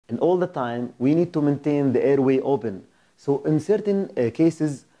And all the time, we need to maintain the airway open. So in certain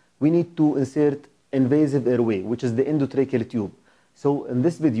cases, we need to insert invasive airway, which is the endotracheal tube. So in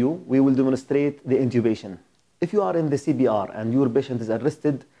this video, we will demonstrate the intubation. If you are in the CPR and your patient is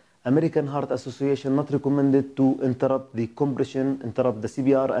arrested, American Heart Association not recommended to interrupt the compression, interrupt the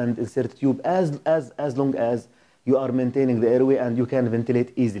CPR and insert tube as long as you are maintaining the airway and you can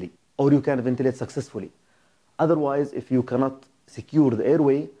ventilate easily or you can ventilate successfully. Otherwise, if you cannot secure the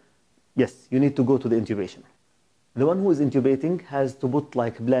airway, yes, you need to go to the intubation. The one who is intubating has to put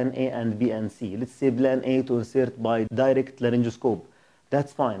like plan A and B and C. Let's say plan A to insert by direct laryngoscope.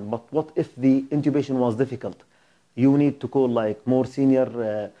 That's fine, but what if the intubation was difficult? You need to call like more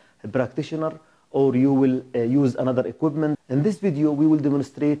senior practitioner, or you will use another equipment. In this video, we will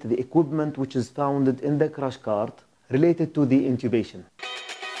demonstrate the equipment which is found in the crash cart related to the intubation.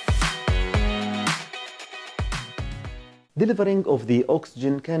 Delivering of the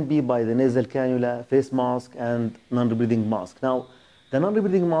oxygen can be by the nasal cannula, face mask, and non-rebreathing mask. Now, the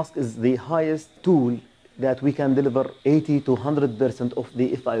non-rebreathing mask is the highest tool that we can deliver 80 to 100% of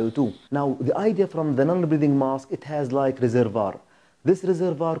the FiO2. Now, the idea from the non-rebreathing mask, it has like reservoir. This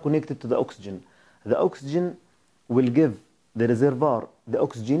reservoir connected to the oxygen. The oxygen will give the reservoir the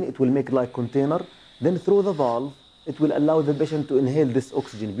oxygen. It will make like container. Then through the valve, it will allow the patient to inhale this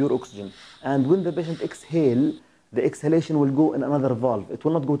oxygen, pure oxygen. And when the patient exhale, the exhalation will go in another valve. It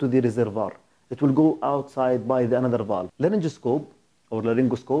will not go to the reservoir. It will go outside by the another valve. Laryngoscope or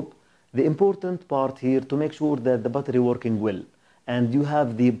laryngoscope, the important part here to make sure that the battery working well and you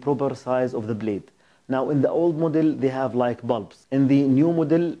have the proper size of the blade. Now in the old model, they have like bulbs. In the new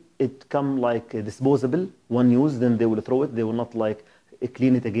model, it come like disposable, one use, then they will throw it. They will not like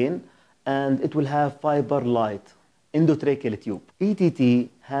clean it again. And it will have fiber light, endotracheal tube. ETT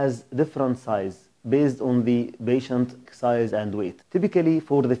has different size based on the patient size and weight. Typically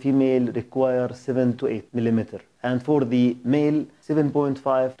for the female require 7 to 8 millimeter and for the male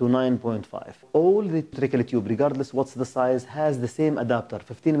 7.5 to 9.5. All the tracheal tube, regardless what's the size, has the same adapter,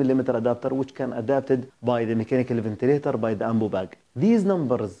 15 millimeter adapter, which can adapted by the mechanical ventilator, by the ambu bag. These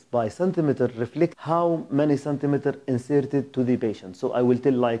numbers by centimeter reflect how many centimeter inserted to the patient. So I will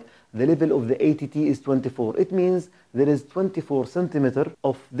tell like the level of the ATT is 24. It means there is 24 centimeter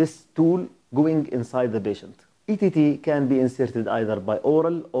of this tool going inside the patient. ETT can be inserted either by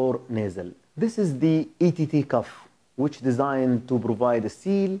oral or nasal. This is the ETT cuff, which is designed to provide a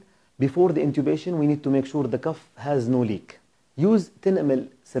seal. Before the intubation, we need to make sure the cuff has no leak. Use 10 ml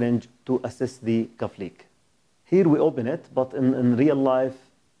syringe to assess the cuff leak. Here we open it, but in real life,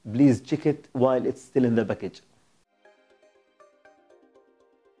 please check it while it's still in the package.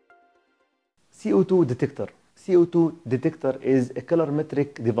 CO2 detector. CO2 detector is a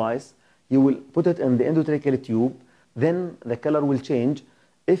colorimetric device. You will put it in the endotracheal tube, then the color will change.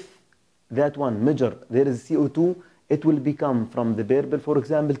 If that one measure there is CO2, it will become from the purple, for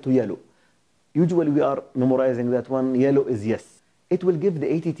example, to yellow. Usually we are memorizing that one, yellow is yes. It will give the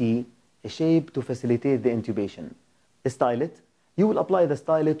ATT a shape to facilitate the intubation. A stylet, you will apply the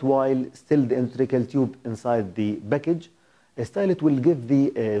stylet while still the endotracheal tube inside the package. A stylet will give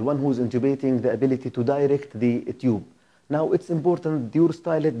the one who's intubating the ability to direct the tube. Now it's important your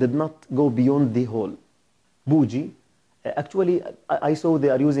stylet did not go beyond the hole. Bougie. Actually, I saw they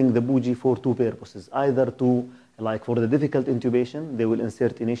are using the bougie for two purposes. Either to, like for the difficult intubation, they will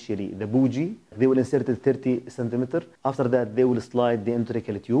insert initially the bougie. They will insert it 30 centimeter. After that, they will slide the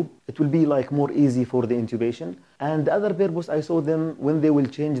endotracheal tube. It will be like more easy for the intubation. And the other purpose, I saw them when they will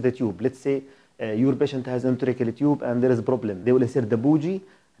change the tube. Let's say your patient has endotracheal tube and there is a problem. They will insert the bougie,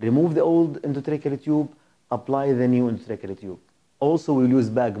 remove the old endotracheal tube, apply the new endotracheal tube. Also, we'll use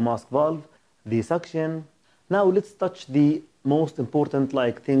bag mask valve, the suction. Now let's touch the most important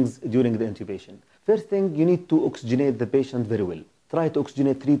like things during the intubation. First thing, you need to oxygenate the patient very well. Try to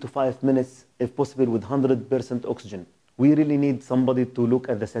oxygenate 3 to 5 minutes, if possible, with 100% oxygen. We really need somebody to look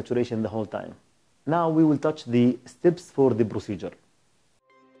at the saturation the whole time. Now we will touch the steps for the procedure.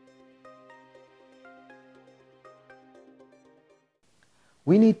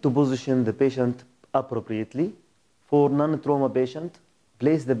 We need to position the patient appropriately. For non-trauma patient,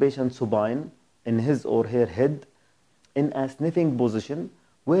 place the patient supine in his or her head in a sniffing position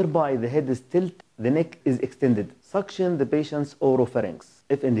whereby the head is tilted, the neck is extended. Suction the patient's oropharynx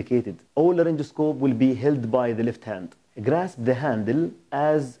if indicated. All laryngoscope will be held by the left hand. Grasp the handle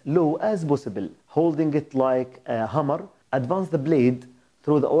as low as possible, holding it like a hammer. Advance the blade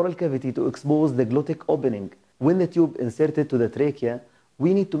through the oral cavity to expose the glottic opening. When the tube inserted to the trachea,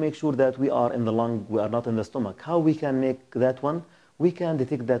 we need to make sure that we are in the lung, we are not in the stomach. How we can make that one? We can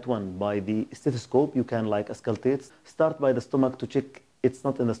detect that one by the stethoscope. You can like auscultate. Start by the stomach to check it's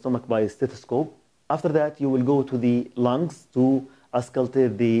not in the stomach by a stethoscope. After that, you will go to the lungs to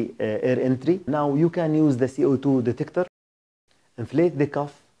auscultate the air entry. Now you can use the CO2 detector, inflate the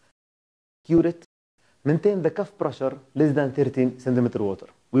cuff, cure it, maintain the cuff pressure less than 13 centimeter water.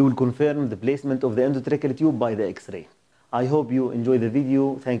 We will confirm the placement of the endotracheal tube by the X-ray. I hope you enjoy the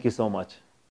video. Thank you so much.